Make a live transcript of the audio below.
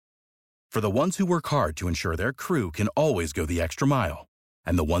For the ones who work hard to ensure their crew can always go the extra mile,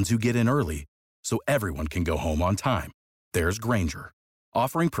 and the ones who get in early so everyone can go home on time, there's Grainger,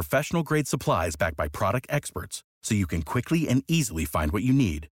 offering professional-grade supplies backed by product experts so you can quickly and easily find what you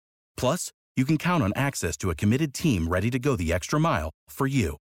need. Plus, you can count on access to a committed team ready to go the extra mile for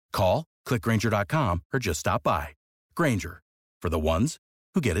you. Call, click Grainger.com, or just stop by. Grainger, for the ones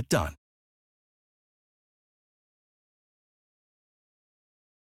who get it done.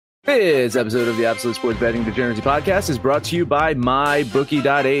 This episode of the Absolute Sports Betting Degeneracy Podcast is brought to you by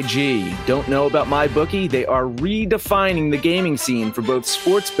MyBookie.ag. Don't know about MyBookie? They are redefining the gaming scene for both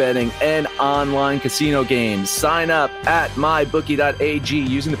sports betting and online casino games. Sign up at MyBookie.ag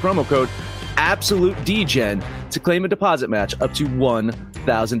using the promo code AbsoluteDegen to claim a deposit match up to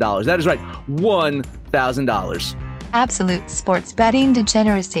 $1,000. That is right, $1,000. Absolute Sports Betting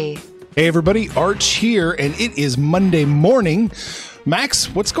Degeneracy. Hey everybody, Arch here, and it is Monday morning. Max,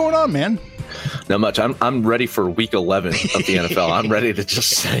 what's going on, man? Not much. I'm ready for week 11 of the NFL. I'm ready to just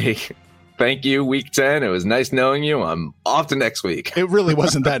say thank you, week 10. It was nice knowing you. I'm off to next week. It really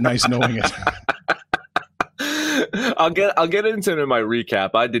wasn't that nice knowing it. I'll get into it in my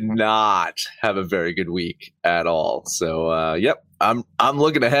recap. I did not have a very good week at all. So, yep, I'm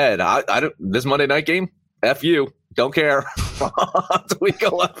looking ahead. I don't, this Monday night game, F you. Don't care. On to week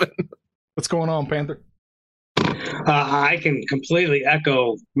 11. What's going on, Panther? I can completely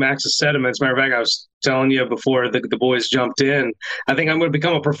echo Max's sentiments. Matter of fact, I was telling you before the boys jumped in, I think I'm going to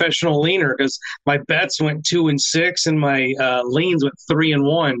become a professional leaner because my bets went 2-6 and my leans went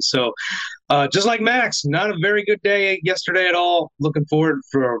 3-1. So just like Max, not a very good day yesterday at all. Looking forward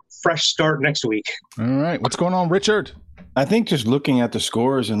for a fresh start next week. All right. What's going on, Richard? I think just looking at the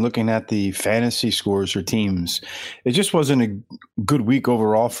scores and looking at the fantasy scores for teams, it just wasn't a good week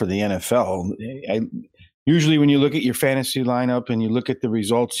overall for the NFL. Usually when you look at your fantasy lineup and you look at the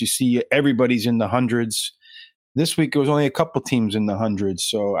results, you see everybody's in the hundreds. This week, it was only a couple teams in the hundreds.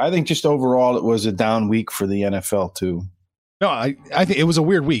 So I think just overall, it was a down week for the NFL too. No, I think it was a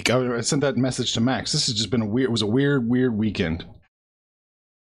weird week. I sent that message to Max. This has just been it was a weird weekend.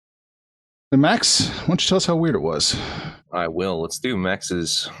 And Max, why don't you tell us how weird it was? I will. Let's do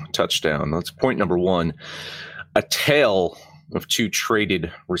Max's touchdown. That's point number one. A tale of two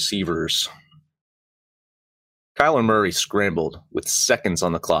traded receivers. Kyler Murray scrambled with seconds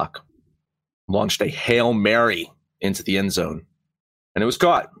on the clock, launched a Hail Mary into the end zone, and it was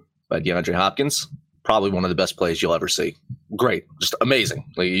caught by DeAndre Hopkins. Probably one of the best plays you'll ever see. Great, just amazing.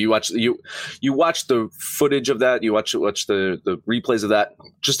 Like you watch the footage of that, you watch the replays of that,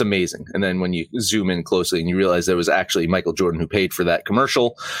 just amazing. And then when you zoom in closely and you realize there was actually Michael Jordan who paid for that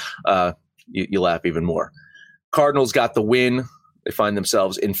commercial, you laugh even more. Cardinals got the win. They find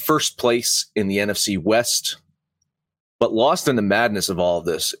themselves in first place in the NFC West. But lost in the madness of all of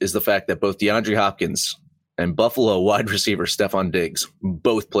this is the fact that both DeAndre Hopkins and Buffalo wide receiver Stephon Diggs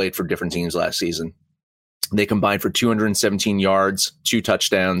both played for different teams last season. They combined for 217 yards, 2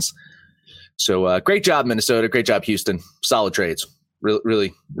 touchdowns. So great job, Minnesota. Great job, Houston. Solid trades.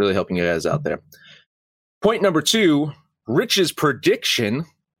 Really helping you guys out there. Point number 2, Rich's prediction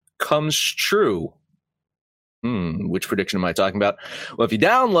comes true. Which prediction am I talking about? Well, if you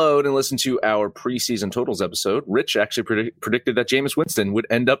download and listen to our preseason totals episode, Rich actually predicted that Jameis Winston would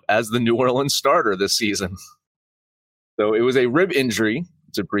end up as the New Orleans starter this season. So it was a rib injury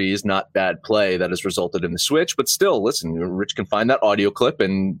to Breeze, not bad play, that has resulted in the switch. But still, listen, Rich can find that audio clip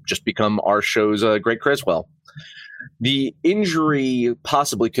and just become our show's Greg Criswell. The injury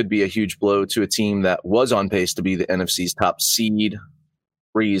possibly could be a huge blow to a team that was on pace to be the NFC's top seed.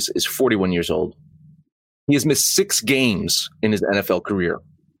 Breeze is 41 years old. He has missed 6 games in his NFL career.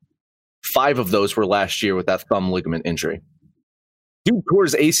 5 of those were last year with that thumb ligament injury. Dude tore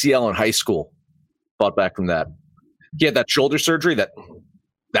his ACL in high school. Fought back from that. He had that shoulder surgery that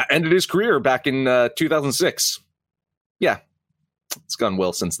ended his career back in 2006. Yeah, it's gone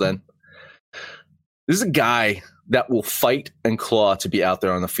well since then. This is a guy that will fight and claw to be out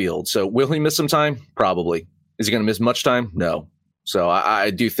there on the field. So will he miss some time? Probably. Is he going to miss much time? No. So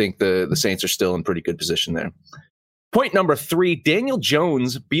I do think the Saints are still in pretty good position there. Point number 3, Daniel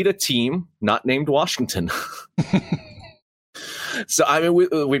Jones beat a team not named Washington. So, I mean,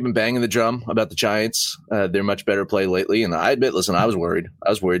 we've been banging the drum about the Giants. They're much better play lately. And I admit, listen, I was worried. I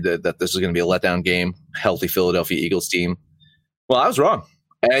was worried that this was going to be a letdown game, healthy Philadelphia Eagles team. Well, I was wrong.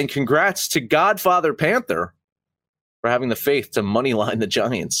 And congrats to Godfather Panther for having the faith to moneyline the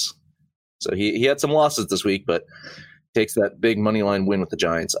Giants. So he had some losses this week, but takes that big moneyline win with the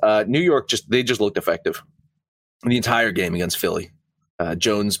Giants. New York, they just looked effective the entire game against Philly.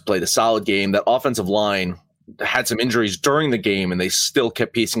 Jones played a solid game. That offensive line had some injuries during the game, and they still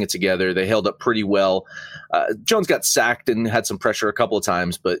kept piecing it together. They held up pretty well. Jones got sacked and had some pressure a couple of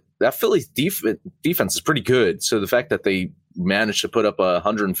times, but that Phillies defense is pretty good. So the fact that they managed to put up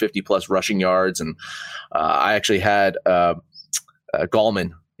 150 plus rushing yards, and I actually had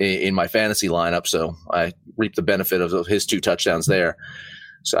Gallman in my fantasy lineup, so I reaped the benefit of his 2 touchdowns there.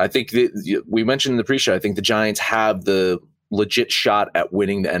 So I think we mentioned in the pre-show, I think the Giants have the legit shot at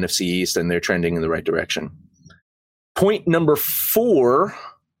winning the NFC East, and they're trending in the right direction. Point number 4,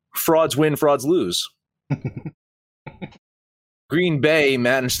 frauds win, frauds lose. Green Bay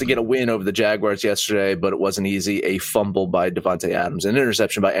managed to get a win over the Jaguars yesterday, but it wasn't easy. A fumble by Devontae Adams, an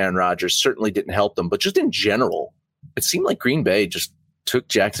interception by Aaron Rodgers certainly didn't help them. But just in general, it seemed like Green Bay just took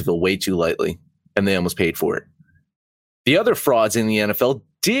Jacksonville way too lightly, and they almost paid for it. The other frauds in the NFL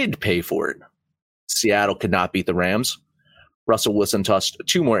did pay for it. Seattle could not beat the Rams. Russell Wilson tossed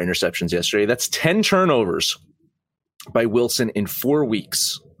 2 more interceptions yesterday. That's 10 turnovers by Wilson in 4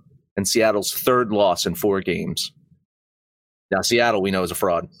 weeks, and Seattle's 3rd loss in 4 games. Now, Seattle, we know, is a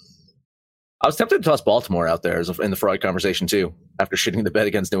fraud. I was tempted to toss Baltimore out there in the fraud conversation, too, after shitting the bed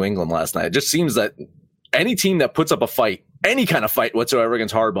against New England last night. It just seems that any team that puts up a fight, any kind of fight whatsoever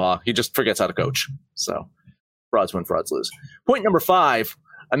against Harbaugh, he just forgets how to coach. So, frauds win, frauds lose. Point number 5,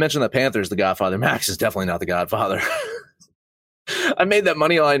 I mentioned that Panthers the Godfather. Max is definitely not the Godfather. I made that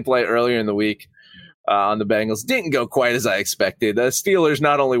money line play earlier in the week on the Bengals. Didn't go quite as I expected. The Steelers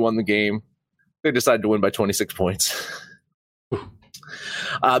not only won the game, they decided to win by 26 points.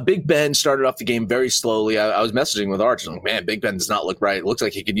 Big Ben started off the game very slowly. I was messaging with Arch. I'm like, man, Big Ben does not look right. It looks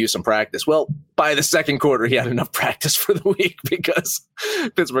like he could use some practice. Well, by the second quarter, he had enough practice for the week because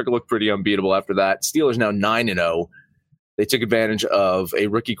Pittsburgh looked pretty unbeatable after that. Steelers now 9-0. They took advantage of a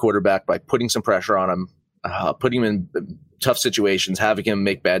rookie quarterback by putting some pressure on him, putting him in tough situations, having him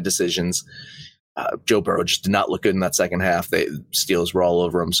make bad decisions. Joe Burrow just did not look good in that second half. Steelers were all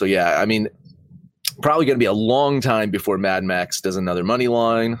over him. So, yeah, I mean, probably going to be a long time before Mad Max does another money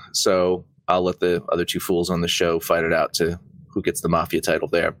line. So I'll let the other 2 fools on the show fight it out to who gets the Mafia title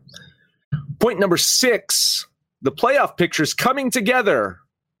there. Point number 6, the playoff picture's coming together, ...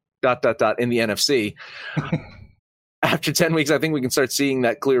 in the NFC. After 10 weeks, I think we can start seeing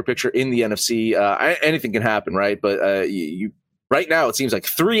that clear picture in the NFC. Anything can happen, right? But right now, it seems like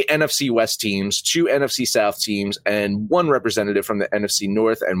 3 NFC West teams, 2 NFC South teams, and 1 representative from the NFC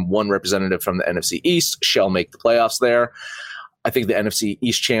North and 1 representative from the NFC East shall make the playoffs there. I think the NFC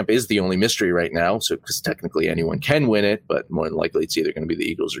East champ is the only mystery right now, so because technically anyone can win it, but more than likely it's either going to be the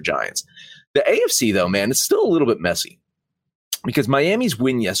Eagles or Giants. The AFC, though, man, it's still a little bit messy. Because Miami's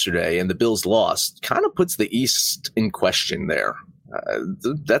win yesterday and the Bills' loss kind of puts the East in question there.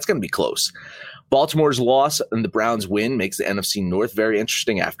 That's going to be close. Baltimore's loss and the Browns' win makes the NFC North very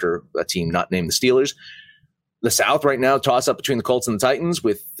interesting after a team not named the Steelers. The South right now, toss-up between the Colts and the Titans,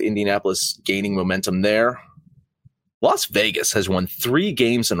 with Indianapolis gaining momentum there. Las Vegas has won 3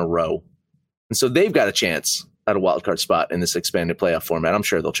 games in a row, and so they've got a chance at a wildcard spot in this expanded playoff format. I'm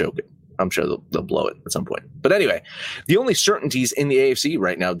sure they'll choke it. I'm sure they'll blow it at some point. But anyway, the only certainties in the AFC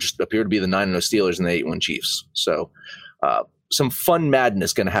right now just appear to be the 9-0 Steelers and the 8-1 Chiefs. So some fun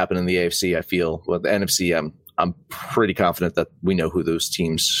madness going to happen in the AFC, I feel. With the NFC, I'm pretty confident that we know who those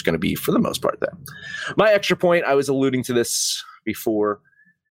teams are going to be for the most part there. My extra point, I was alluding to this before.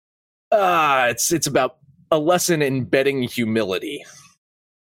 It's about a lesson in betting humility.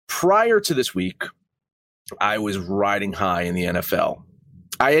 Prior to this week, I was riding high in the NFL.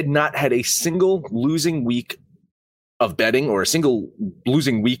 I had not had a single losing week of betting or a single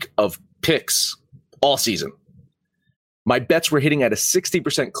losing week of picks all season. My bets were hitting at a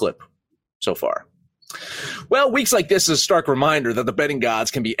 60% clip so far. Well, weeks like this is a stark reminder that the betting gods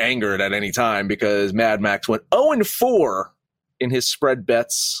can be angered at any time, because Mad Max went 0-4 in his spread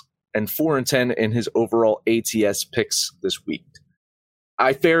bets and 4-10 in his overall ATS picks this week.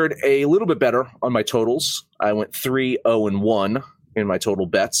 I fared a little bit better on my totals. I went 3-0-1 in my total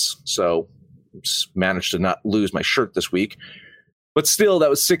bets, so managed to not lose my shirt this week. But still, that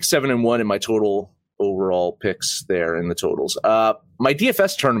was 6-7-1 in my total overall picks there in the totals. My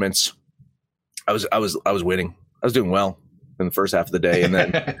DFS tournaments, I was winning. I was doing well in the first half of the day, and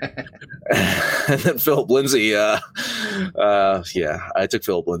then and then Philip Lindsay. I took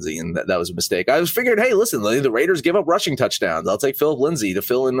Philip Lindsay, and that was a mistake. I was figured, hey, listen, the Raiders give up rushing touchdowns. I'll take Philip Lindsay to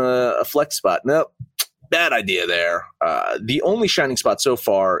fill in a flex spot. Nope. Bad idea there. The only shining spot so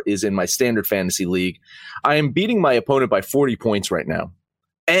far is in my standard fantasy league. I am beating my opponent by 40 points right now.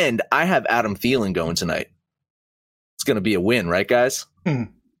 And I have Adam Thielen going tonight. It's going to be a win, right, guys?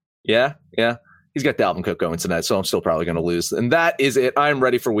 Yeah. He's got Dalvin Cook going tonight, so I'm still probably going to lose. And that is it. I'm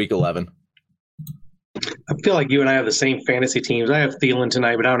ready for week 11. I feel like you and I have the same fantasy teams. I have Thielen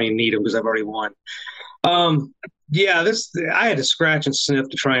tonight, but I don't even need him because I've already won. Yeah, I had to scratch and sniff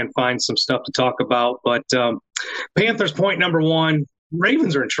to try and find some stuff to talk about. But Panthers point number one,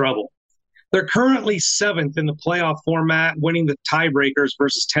 Ravens are in trouble. They're currently 7th in the playoff format, winning the tiebreakers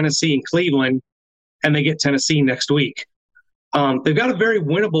versus Tennessee and Cleveland, and they get Tennessee next week. They've got a very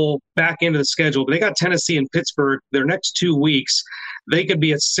winnable back end of the schedule, but they got Tennessee and Pittsburgh their next 2 weeks. They could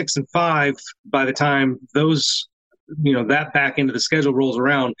be at 6-5 by the time that back end of the schedule rolls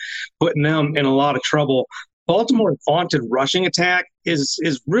around, putting them in a lot of trouble. Baltimore's vaunted rushing attack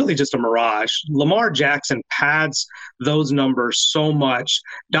is really just a mirage. Lamar Jackson pads those numbers so much.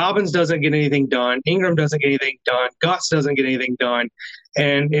 Dobbins doesn't get anything done. Ingram doesn't get anything done. Gus doesn't get anything done.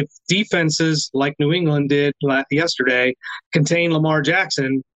 And if defenses like New England did yesterday contain Lamar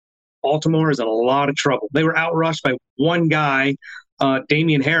Jackson, Baltimore is in a lot of trouble. They were outrushed by one guy,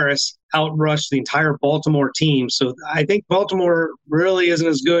 Damian Harris, outrushed the entire Baltimore team. So I think Baltimore really isn't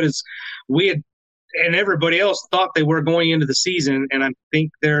as good as we had and everybody else thought they were going into the season, and I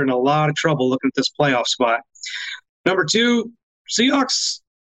think they're in a lot of trouble looking at this playoff spot. Number 2, Seahawks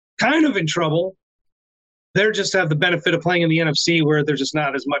kind of in trouble. They just have the benefit of playing in the NFC where there's just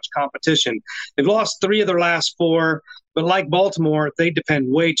not as much competition. They've lost 3 of their last 4, but like Baltimore, they depend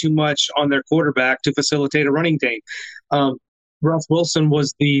way too much on their quarterback to facilitate a running game. Russ Wilson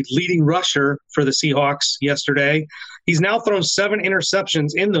was the leading rusher for the Seahawks yesterday. He's now thrown 7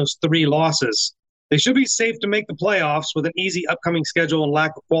 interceptions in those 3 losses. They should be safe to make the playoffs with an easy upcoming schedule and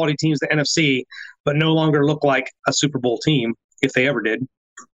lack of quality teams in the NFC, but no longer look like a Super Bowl team if they ever did.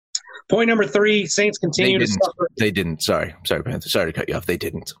 Point number 3, Saints continue to suffer. They didn't. Sorry, Panther. Sorry to cut you off. They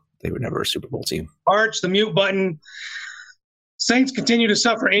didn't. They were never a Super Bowl team. Arch, the mute button. Saints continue to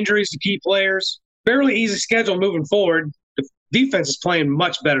suffer injuries to key players. Fairly easy schedule moving forward. The defense is playing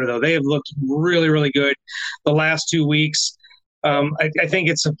much better, though. They have looked really, really good the last 2 weeks. I think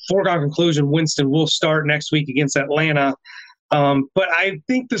it's a foregone conclusion Winston will start next week against Atlanta. But I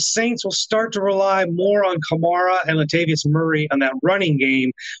think the Saints will start to rely more on Kamara and Latavius Murray on that running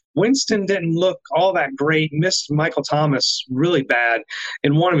game. Winston didn't look all that great, missed Michael Thomas really bad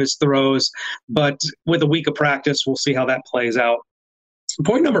in one of his throws. But with a week of practice, we'll see how that plays out.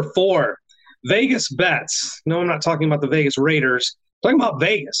 Point number 4, Vegas bets. No, I'm not talking about the Vegas Raiders. I'm talking about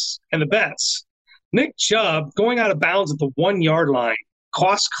Vegas and the bets. Nick Chubb going out of bounds at the 1-yard line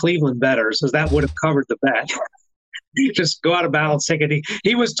cost Cleveland bettors, as that would have covered the bet. Just go out of bounds, take it.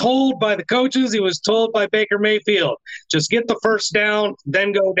 He was told by the coaches, he was told by Baker Mayfield, just get the first down,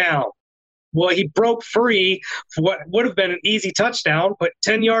 then go down. Well, he broke free for what would have been an easy touchdown, but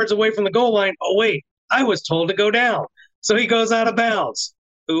 10 yards away from the goal line. Oh, wait, I was told to go down. So he goes out of bounds.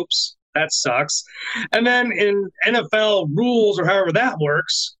 Oops, that sucks. And then in NFL rules, or however that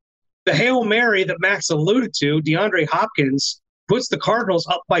works, the Hail Mary that Max alluded to, DeAndre Hopkins, puts the Cardinals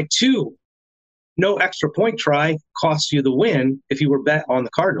up by 2. No extra point try costs you the win if you were bet on the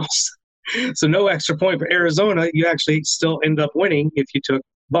Cardinals. So no extra point for Arizona. You actually still end up winning if you took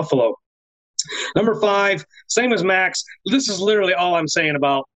Buffalo. Number 5, same as Max. This is literally all I'm saying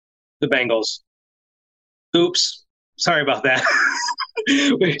about the Bengals. Oops. Sorry about that.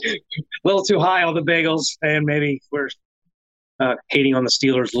 A little too high on the Bengals, and maybe we're hating on the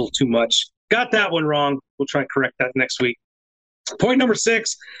Steelers a little too much. Got that one wrong. We'll try and correct that next week. Point number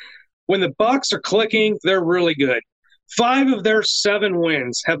 6, when the Bucs are clicking, they're really good. 5 of their 7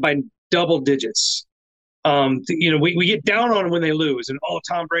 wins have by double digits. We get down on them when they lose, and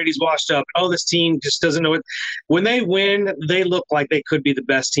Tom Brady's washed up. This team just doesn't know it. When they win, they look like they could be the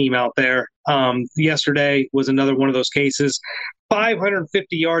best team out there. Yesterday was another one of those cases.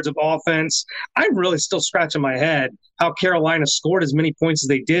 550 yards of offense. I'm really still scratching my head how Carolina scored as many points as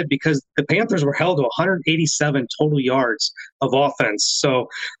they did, because the Panthers were held to 187 total yards of offense. So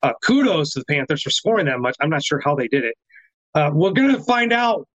kudos to the Panthers for scoring that much. I'm not sure how they did it. We're going to find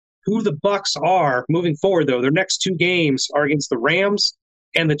out who the Bucs are moving forward, though. Their next 2 games are against the Rams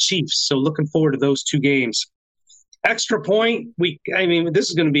and the Chiefs. So looking forward to those 2 games. Extra point, we're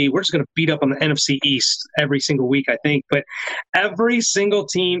just going to beat up on the NFC East every single week, I think. But every single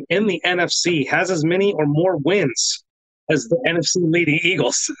team in the NFC has as many or more wins as the NFC leading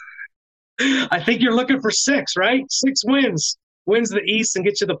Eagles. I think you're looking for 6, right? 6 wins. Wins the East and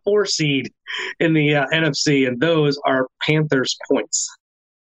get you the 4 seed in the NFC. And those are Panthers points.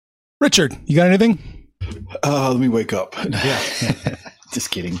 Richard, you got anything? Let me wake up. Yeah. Just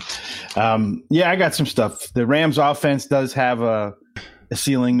kidding. I got some stuff. The Rams offense does have a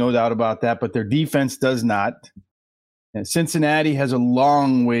ceiling, no doubt about that, but their defense does not. And Cincinnati has a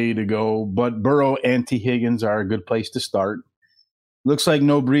long way to go, but Burrow and T. Higgins are a good place to start. Looks like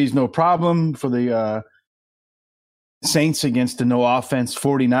no Breeze, no problem for the Saints against the no offense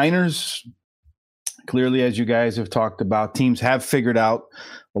 49ers. Clearly, as you guys have talked about, teams have figured out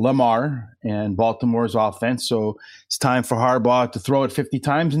Lamar and Baltimore's offense. So it's time for Harbaugh to throw it 50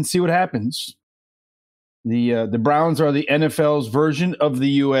 times and see what happens. The Browns are the NFL's version of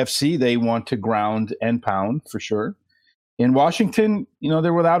the UFC. They want to ground and pound for sure. In Washington,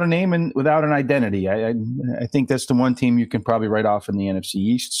 they're without a name and without an identity. I think that's the one team you can probably write off in the NFC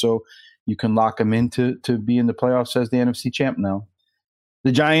East. So you can lock them in to be in the playoffs as the NFC champ now.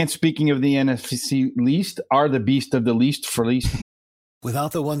 The Giants, speaking of the NFC least, are the beast of the least for least.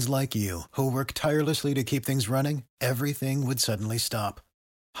 Without the ones like you, who work tirelessly to keep things running, everything would suddenly stop.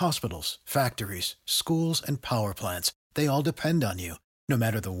 Hospitals, factories, schools, and power plants, they all depend on you. No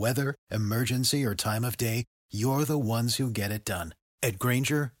matter the weather, emergency, or time of day, you're the ones who get it done. At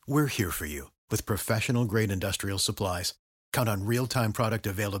Grainger, we're here for you with professional-grade industrial supplies. Count on real-time product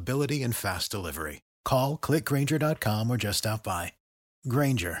availability and fast delivery. Call, clickgrainger.com, or just stop by.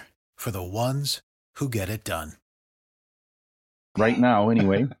 Grainger, for the ones who get it done. Right now,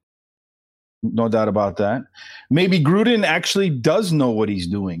 anyway. No doubt about that. Maybe Gruden actually does know what he's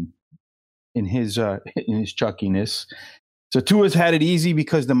doing in his chuckiness. So Tua's had it easy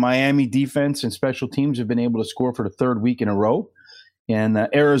because the Miami defense and special teams have been able to score for the third week in a row. And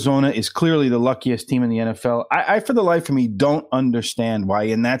Arizona is clearly the luckiest team in the NFL. I, for the life of me, don't understand why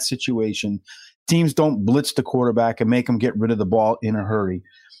in that situation teams don't blitz the quarterback and make him get rid of the ball in a hurry.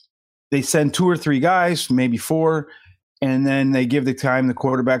 They send 2 or 3 guys, maybe 4, and then they give the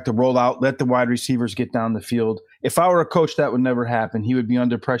quarterback to roll out, let the wide receivers get down the field. If I were a coach, that would never happen. He would be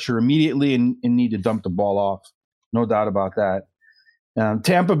under pressure immediately and need to dump the ball off. No doubt about that.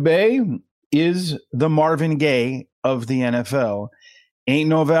 Tampa Bay is the Marvin Gaye of the NFL. Ain't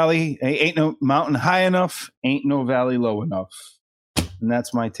no mountain high enough, ain't no valley low enough. And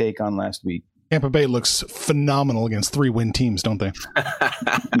that's my take on last week. Tampa Bay looks phenomenal against 3-win teams, don't they?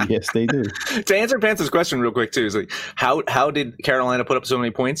 Yes, they do. To answer Panthers' question real quick, too, is like, how did Carolina put up so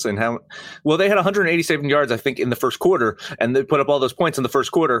many points? And they had 187 yards, I think, in the first quarter, and they put up all those points in the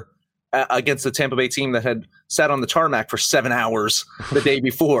first quarter against the Tampa Bay team that had sat on the tarmac for 7 hours the day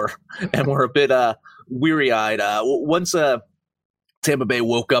before and were a bit weary-eyed. Once Tampa Bay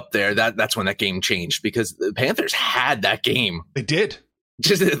woke up there, that's when that game changed, because the Panthers had that game. They did.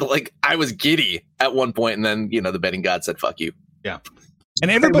 Just like, I was giddy at one point, and then the betting god said "fuck you." Yeah,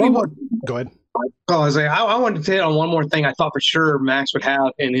 and everybody. Go ahead. I wanted to hit on one more thing. I thought for sure Max would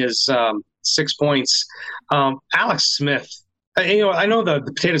have in his 6 points. Alex Smith. I know the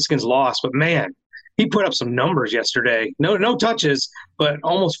Potato Skins lost, but man, he put up some numbers yesterday. No touches, but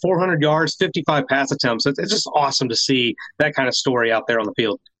almost 400 yards, 55 pass attempts. It's just awesome to see that kind of story out there on the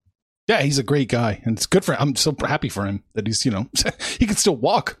field. Yeah, he's a great guy, and it's good for him. I'm so happy for him that he's, he can still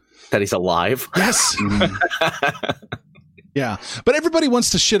walk. That he's alive. Yes. Yeah, but everybody wants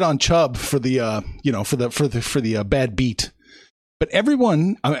to shit on Chubb for the, for the bad beat. But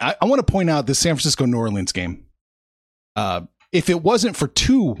everyone, I want to point out this San Francisco-New Orleans game. If it wasn't for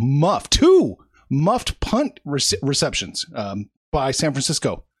two muffed punt receptions by San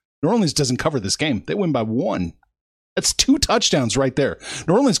Francisco, New Orleans doesn't cover this game. They win by 1. That's 2 touchdowns right there.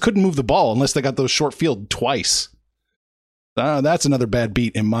 New Orleans couldn't move the ball unless they got those short field twice. That's another bad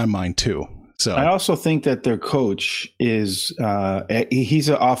beat in my mind too. So I also think that their coach is he's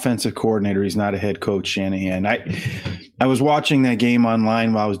an offensive coordinator. He's not a head coach, Shanahan. I was watching that game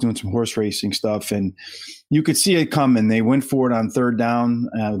online while I was doing some horse racing stuff, and you could see it coming. They went for it on 3rd down.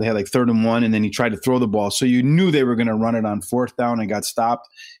 They had like 3rd and 1, and then he tried to throw the ball. So you knew they were going to run it on 4th down and got stopped,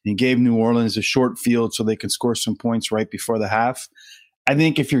 and gave New Orleans a short field so they could score some points right before the half. I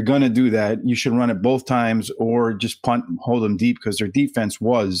think if you're going to do that, you should run it both times or just punt and hold them deep, because their defense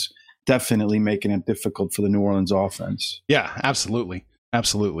was definitely making it difficult for the New Orleans offense. Yeah, absolutely.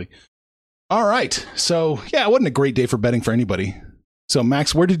 Absolutely. All right. So, yeah, it wasn't a great day for betting for anybody. So,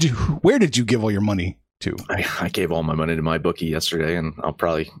 Max, where did you give all your money to? I gave all my money to my bookie yesterday, and I'll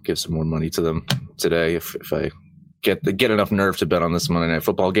probably give some more money to them today if I get enough nerve to bet on this Monday Night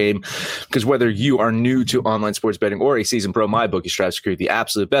Football game. Because whether you are new to online sports betting or a seasoned pro, MyBookie strives to create the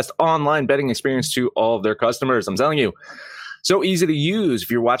absolute best online betting experience to all of their customers. I'm telling you, so easy to use.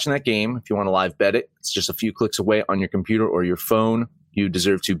 If you're watching that game, if you want to live bet it, it's just a few clicks away on your computer or your phone. You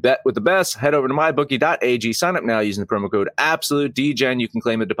deserve to bet with the best. Head over to mybookie.ag. Sign up now using the promo code AbsoluteDGen. You can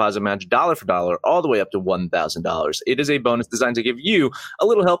claim a deposit match dollar for dollar all the way up to $1,000. It is a bonus designed to give you a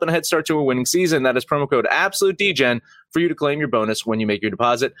little help and a head start to a winning season. That is promo code AbsoluteDGen for you to claim your bonus when you make your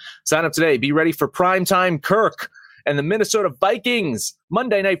deposit. Sign up today. Be ready for primetime Kirk and the Minnesota Vikings.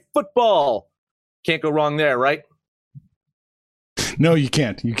 Monday Night Football. Can't go wrong there, right? No, you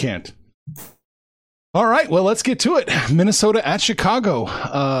can't. You can't. All right, well, let's get to it. Minnesota at Chicago.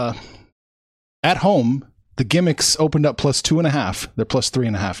 At home, the gimmicks opened up plus 2.5. They're plus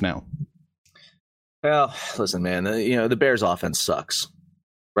 3.5 now. Well, listen, man, the Bears offense sucks,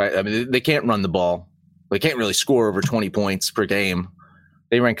 right? I mean, they can't run the ball. They can't really score over 20 points per game.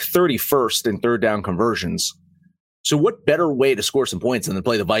 They rank 31st in third down conversions. So what better way to score some points than to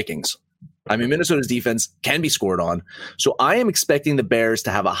play the Vikings? I mean, Minnesota's defense can be scored on. So I am expecting the Bears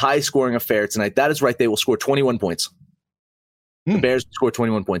to have a high-scoring affair tonight. That is right. They will score 21 points. The Bears score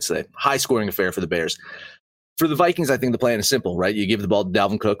 21 points today. High-scoring affair for the Bears. For the Vikings, I think the plan is simple, right? You give the ball to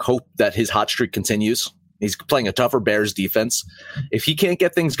Dalvin Cook, hope that his hot streak continues. He's playing a tougher Bears defense. If he can't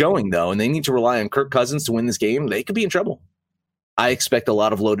get things going, though, and they need to rely on Kirk Cousins to win this game, they could be in trouble. I expect a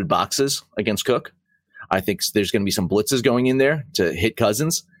lot of loaded boxes against Cook. I think there's going to be some blitzes going in there to hit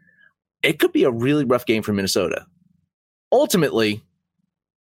Cousins. It could be a really rough game for Minnesota. Ultimately,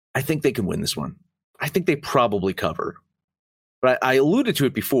 I think they can win this one. I think they probably cover. But I alluded to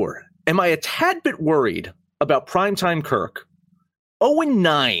it before. Am I a tad bit worried about primetime Kirk?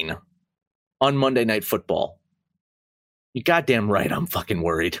 0-9 on Monday Night Football. You goddamn right I'm fucking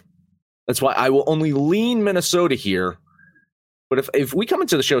worried. That's why I will only lean Minnesota here. But if we come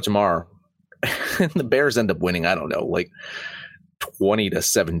into the show tomorrow and the Bears end up winning, I don't know, like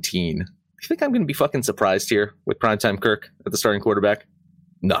 20-17. Do you think I'm going to be fucking surprised here with primetime Kirk at the starting quarterback?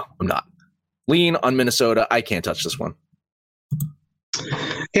 No, I'm not. Lean on Minnesota. I can't touch this one.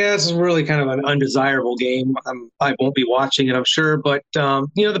 Yeah, this is really kind of an undesirable game. I won't be watching it, I'm sure. But,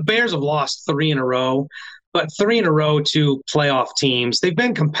 the Bears have lost 3 in a row, but 3 in a row to playoff teams. They've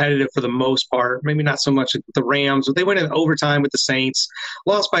been competitive for the most part, maybe not so much with the Rams, but they went in overtime with the Saints,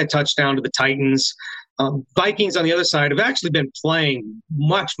 lost by a touchdown to the Titans. Vikings on the other side have actually been playing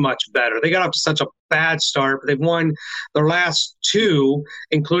much, much better. They got off to such a bad start, but they've won their last 2,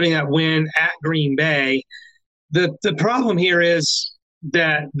 including that win at Green Bay. The problem here is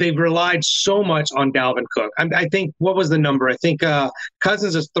that they've relied so much on Dalvin Cook. I think, what was the number? I think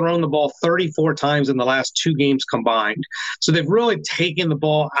Cousins has thrown the ball 34 times in the last 2 games combined. So they've really taken the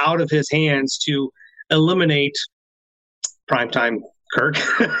ball out of his hands to eliminate primetime Kirk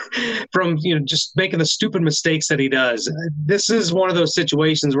from just making the stupid mistakes that he does. This is one of those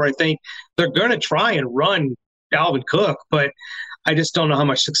situations where I think they're going to try and run Dalvin Cook, but I just don't know how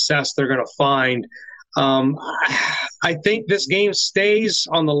much success they're going to find. I think this game stays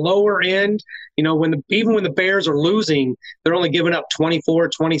on the lower end. Even when the Bears are losing, they're only giving up 24,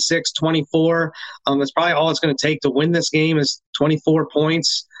 26, 24. That's probably all it's going to take to win this game is 24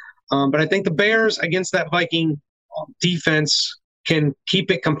 points. But I think the Bears against that Viking defense can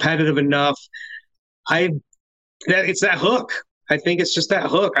keep it competitive enough. It's that hook. I think it's just that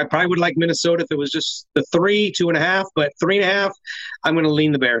hook. I probably would like Minnesota if it was just the 3, 2.5, but 3.5, I'm going to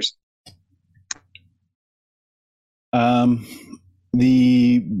lean the Bears.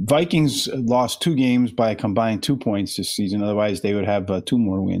 The Vikings lost 2 games by a combined 2 points this season. Otherwise, they would have 2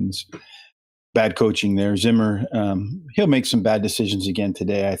 more wins. Bad coaching there. Zimmer, he'll make some bad decisions again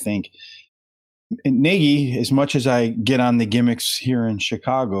today, I think. And Nagy, as much as I get on the gimmicks here in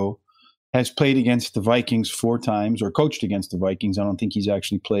Chicago, has played against the Vikings 4 times or coached against the Vikings. I don't think he's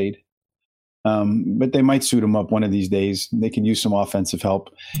actually played. But they might suit him up one of these days. They can use some offensive help.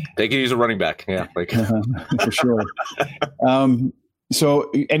 They can use a running back. Yeah, for sure.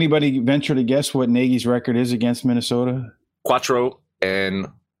 So anybody venture to guess what Nagy's record is against Minnesota? 4-0.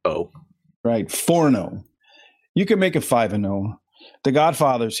 Right, 4-0. You can make it 5-0. The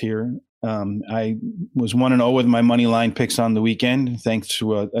Godfather's here. I was 1-0 with my money line picks on the weekend, thanks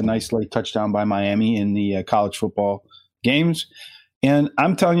to a nice late touchdown by Miami in the college football games. And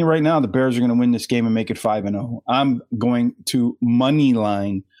I'm telling you right now, the Bears are going to win this game and make it 5-0. I'm going to money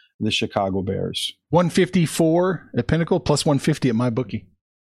line the Chicago Bears. 154 at Pinnacle, plus 150 at my bookie.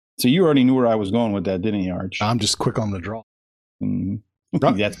 So you already knew where I was going with that, didn't you, Arch? I'm just quick on the draw. Mm-hmm.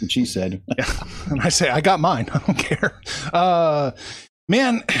 That's what she said. Yeah. And I say, I got mine. I don't care.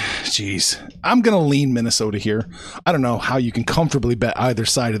 Man, geez, I'm going to lean Minnesota here. I don't know how you can comfortably bet either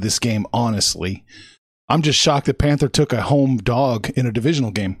side of this game, honestly. I'm just shocked that Panther took a home dog in a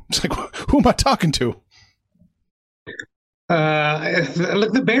divisional game. It's like, who am I talking to?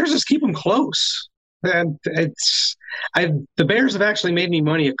 Look, the Bears just keep them close. And the Bears have actually made me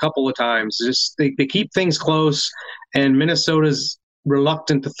money a couple of times. Just they keep things close, and Minnesota's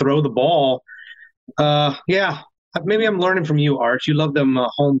reluctant to throw the ball. Yeah, maybe I'm learning from you, Art. You love them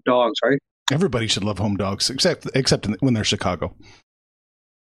home dogs, right? Everybody should love home dogs, except when they're Chicago.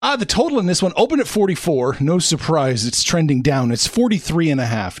 The total in this one opened at 44. No surprise, it's trending down. It's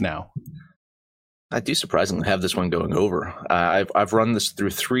 43.5 now. I do surprisingly have this one going over. I've run this through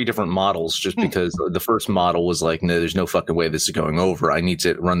 3 different models just because the first model was like, no, there's no fucking way this is going over. I need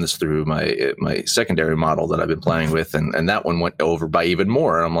to run this through my secondary model that I've been playing with, and that one went over by even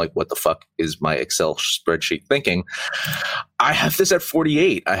more. And I'm like, what the fuck is my Excel spreadsheet thinking? I have this at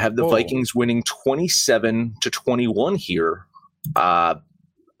 48. I have the Vikings winning 27-21 here.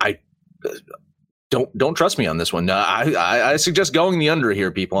 Don't trust me on this one. I suggest going the under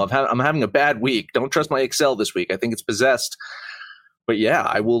here, people. I'm having a bad week. Don't trust my Excel this week. I think it's possessed. But yeah,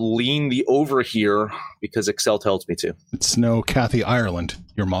 I will lean the over here because Excel tells me to. It's no Kathy Ireland,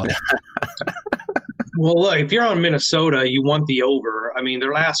 your model. Well, look, if you're on Minnesota, you want the over. I mean,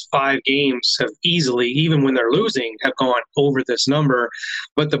 their last 5 games have easily, even when they're losing, have gone over this number.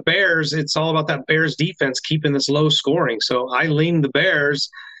 But the Bears, it's all about that Bears defense keeping this low scoring. So I lean the Bears.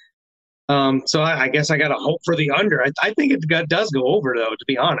 So I guess I got to hope for the under. I think it does go over, though, to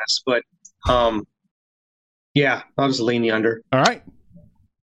be honest. But, yeah, I'll just lean the under. All right.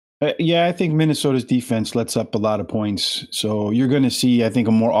 Yeah, I think Minnesota's defense lets up a lot of points. So you're going to see, I think,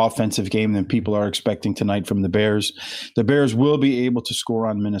 a more offensive game than people are expecting tonight from the Bears. The Bears will be able to score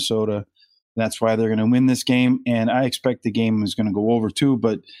on Minnesota. That's why they're going to win this game. And I expect the game is going to go over, too,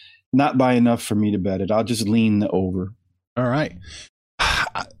 but not by enough for me to bet it. I'll just lean the over. All right.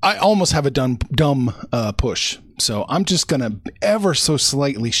 I almost have a dumb push, so I'm just going to ever so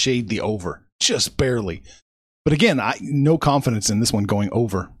slightly shade the over, just barely. But again, no confidence in this one going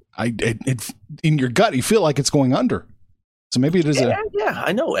over. In your gut, you feel like it's going under. So maybe it is yeah,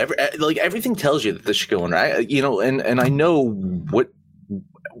 I know. Everything tells you that this should go under. And I know what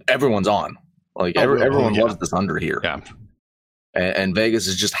everyone's on. Everyone loves this under here. Yeah. And Vegas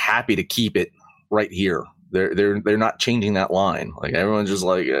is just happy to keep it right here. They're not changing that line. Like everyone's just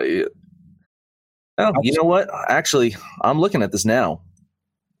like, you know what? Actually, I'm looking at this now.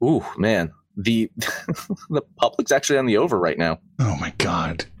 Ooh, man, the public's actually on the over right now. Oh my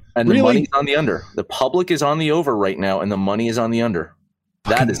God! And the money's on the under. The public is on the over right now, and the money is on the under.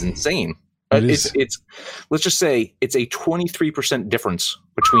 That is insane. It's let's just say it's a 23% difference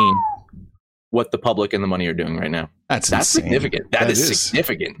between what the public and the money are doing right now. That's significant. That is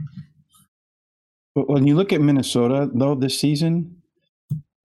significant. When you look at Minnesota, though, this season,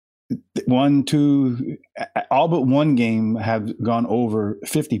 all but one game have gone over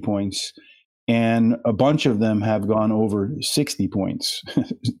 50 points, and a bunch of them have gone over 60 points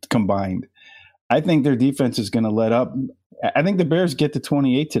combined. I think their defense is going to let up. I think the Bears get to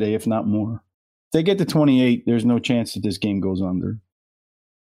 28 today, if not more. If they get to 28, there's no chance that this game goes under.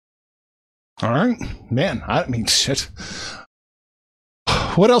 All right, man. I mean, shit.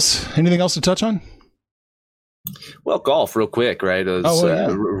 What else? Anything else to touch on? Well, golf, real quick, right?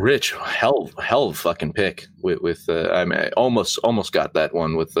 Rich, hell of fucking pick with I almost got that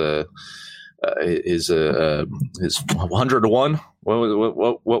one with his 100-1.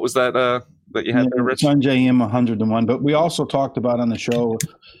 What was that that you had there, Rich? Sanjay M 100-1. But we also talked about on the show.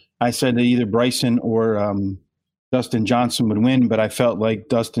 I said that either Bryson or Dustin Johnson would win, but I felt like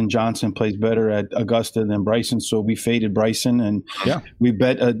Dustin Johnson plays better at Augusta than Bryson, so we faded Bryson, and we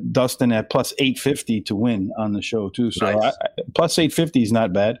bet Dustin at plus 850 to win on the show too. So nice. Plus 850 is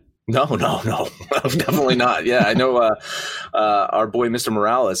not bad. No, definitely not. Yeah, I know our boy Mr.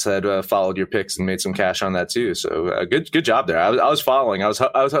 Morales had followed your picks and made some cash on that too. So good job there. I was following. I was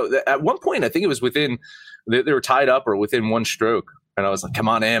at one point. I think it was within. They were tied up or within one stroke. And I was like, come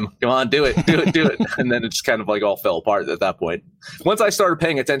on, Em. Come on, do it. And then it just kind of like all fell apart at that point. Once I started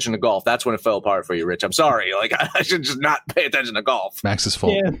paying attention to golf, that's when it fell apart for you, Rich. I'm sorry. Like, I should just not pay attention to golf. Max's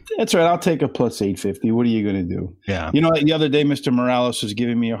fault. Yeah, that's right. I'll take a plus 850. What are you going to do? Yeah. You know, the other day, Mr. Morales was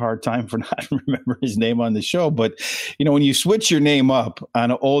giving me a hard time for not remembering his name on the show. But, you know, when you switch your name up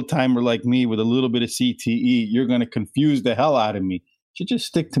on an old timer like me with a little bit of CTE, you're going to confuse the hell out of me. You should just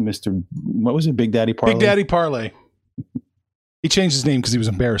stick to Mr. What was it? Big Daddy Parlay? Big Daddy Parlay. He changed his name because he was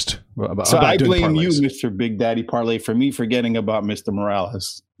embarrassed about so I doing blame parlays. You, Mr. Big Daddy Parlay, for me forgetting about Mr.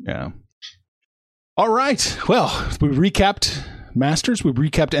 Morales. Yeah. All right. Well, we recapped Masters. We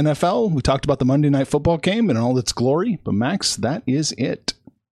recapped NFL. We talked about the Monday Night Football game and all its glory. But, Max, that is it.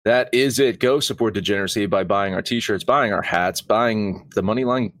 That is it. Go support Degeneracy by buying our T-shirts, buying our hats, buying the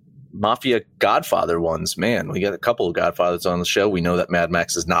Moneyline Mafia Godfather ones. Man, we got a couple of Godfathers on the show. We know that Mad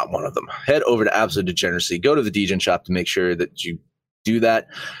Max is not one of them. Head over to Absolute Degeneracy. Go to the Degen shop to make sure that you do that.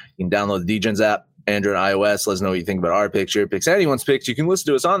 You can download the Degens app, Android and iOS. Let us know what you think about our picks, your picks, anyone's picks. You can listen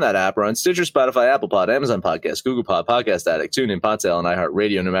to us on that app or on Stitcher, Spotify, Apple Pod, Amazon Podcast, Google Pod, Podcast Addict, TuneIn, Podtail, and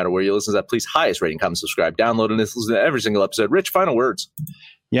iHeartRadio. No matter where you listen to that, please highest rating, comment, subscribe, download, and listen to every single episode. Rich, final words.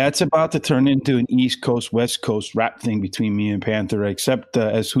 Yeah, it's about to turn into an East Coast, West Coast rap thing between me and Panther, except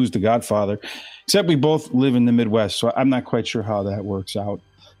as Who's the Godfather. Except we both live in the Midwest, so I'm not quite sure how that works out.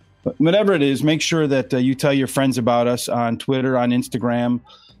 But whatever it is, make sure that you tell your friends about us on Twitter, on Instagram,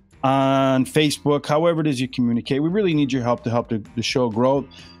 on Facebook, however it is you communicate. We really need your help to help the show grow.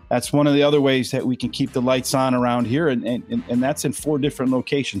 That's one of the other ways that we can keep the lights on around here, and that's in 4 different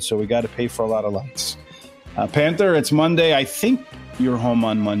locations, so we got to pay for a lot of lights. Panther, it's Monday. I think you're home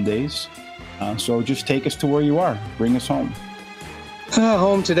on Mondays, so just take us to where you are. Bring us home.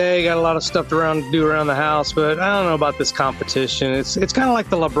 Home today. Got a lot of stuff to do around the house, but I don't know about this competition. It's kind of like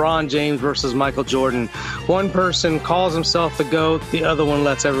the LeBron James versus Michael Jordan. One person calls himself the GOAT, the other one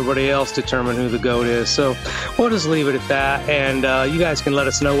lets everybody else determine who the GOAT is. So we'll just leave it at that, and you guys can let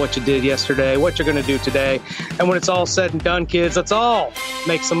us know what you did yesterday, what you're going to do today, and when it's all said and done, kids, let's all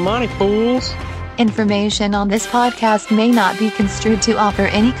make some money, fools. Information on this podcast may not be construed to offer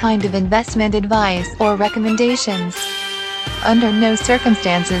any kind of investment advice or recommendations. Under no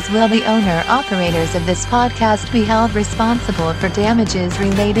circumstances will the owner-operators of this podcast be held responsible for damages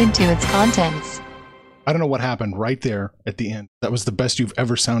related to its contents. I don't know what happened right there at the end. That was the best you've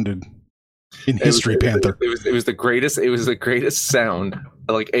ever sounded in history, Panther. It was the greatest. It was the greatest sound.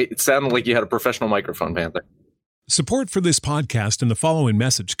 Like it sounded like you had a professional microphone, Panther. Support for this podcast and the following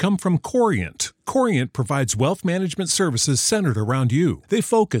message come from Corient. Corient provides wealth management services centered around you. They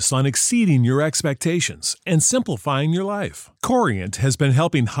focus on exceeding your expectations and simplifying your life. Corient has been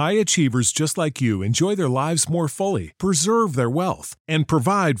helping high achievers just like you enjoy their lives more fully, preserve their wealth, and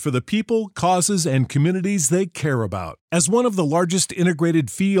provide for the people, causes, and communities they care about. As one of the largest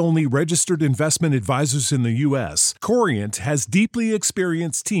integrated fee-only registered investment advisors in the U.S., Corient has deeply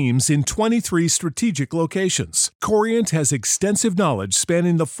experienced teams in 23 strategic locations. Corient has extensive knowledge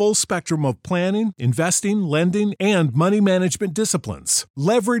spanning the full spectrum of planning, investing, lending, and money management disciplines.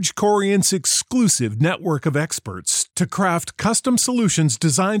 Leverage Corient's exclusive network of experts to craft custom solutions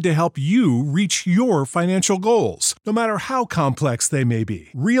designed to help you reach your financial goals, no matter how complex they may be.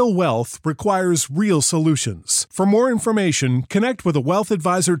 Real wealth requires real solutions. For more information, connect with a wealth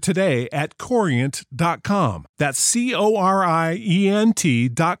advisor today at Corient.com. That's Corient.com.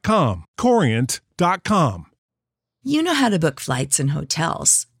 Corient.com. You know how to book flights and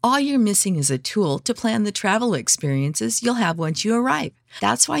hotels. All you're missing is a tool to plan the travel experiences you'll have once you arrive.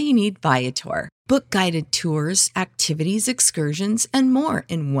 That's why you need Viator. Book guided tours, activities, excursions, and more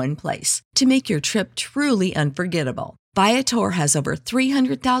in one place to make your trip truly unforgettable. Viator has over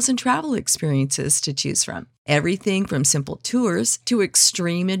 300,000 travel experiences to choose from. Everything from simple tours to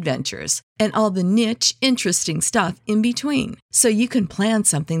extreme adventures and all the niche, interesting stuff in between. So you can plan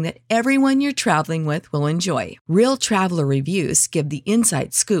something that everyone you're traveling with will enjoy. Real traveler reviews give the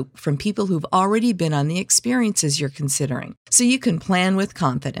inside scoop from people who've already been on the experiences you're considering. So you can plan with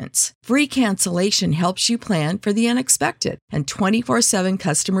confidence. Free cancellation helps you plan for the unexpected. And 24/7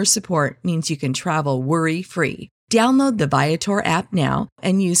 customer support means you can travel worry-free. Download the Viator app now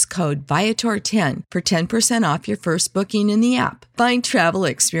and use code Viator10 for 10% off your first booking in the app. Find travel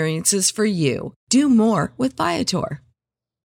experiences for you. Do more with Viator.